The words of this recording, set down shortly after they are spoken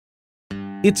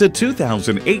It's a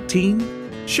 2018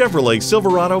 Chevrolet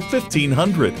Silverado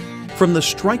 1500. From the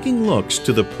striking looks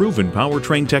to the proven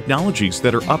powertrain technologies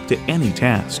that are up to any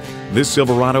task, this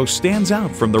Silverado stands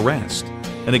out from the rest.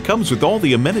 And it comes with all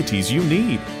the amenities you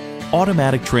need: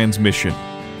 automatic transmission,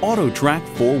 auto-track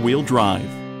 4-wheel drive,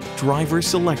 driver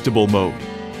selectable mode,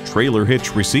 trailer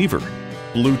hitch receiver,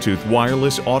 Bluetooth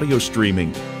wireless audio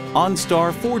streaming,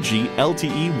 OnStar 4G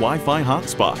LTE Wi-Fi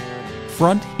hotspot,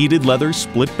 front heated leather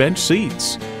split bench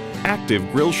seats, active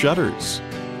grille shutters,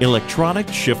 electronic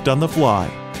shift on the fly,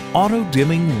 auto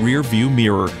dimming rear view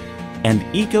mirror, and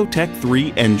Ecotec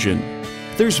 3 engine.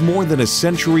 There's more than a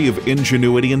century of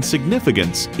ingenuity and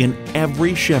significance in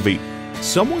every Chevy.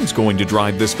 Someone's going to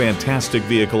drive this fantastic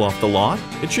vehicle off the lot.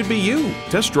 It should be you.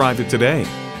 Test drive it today.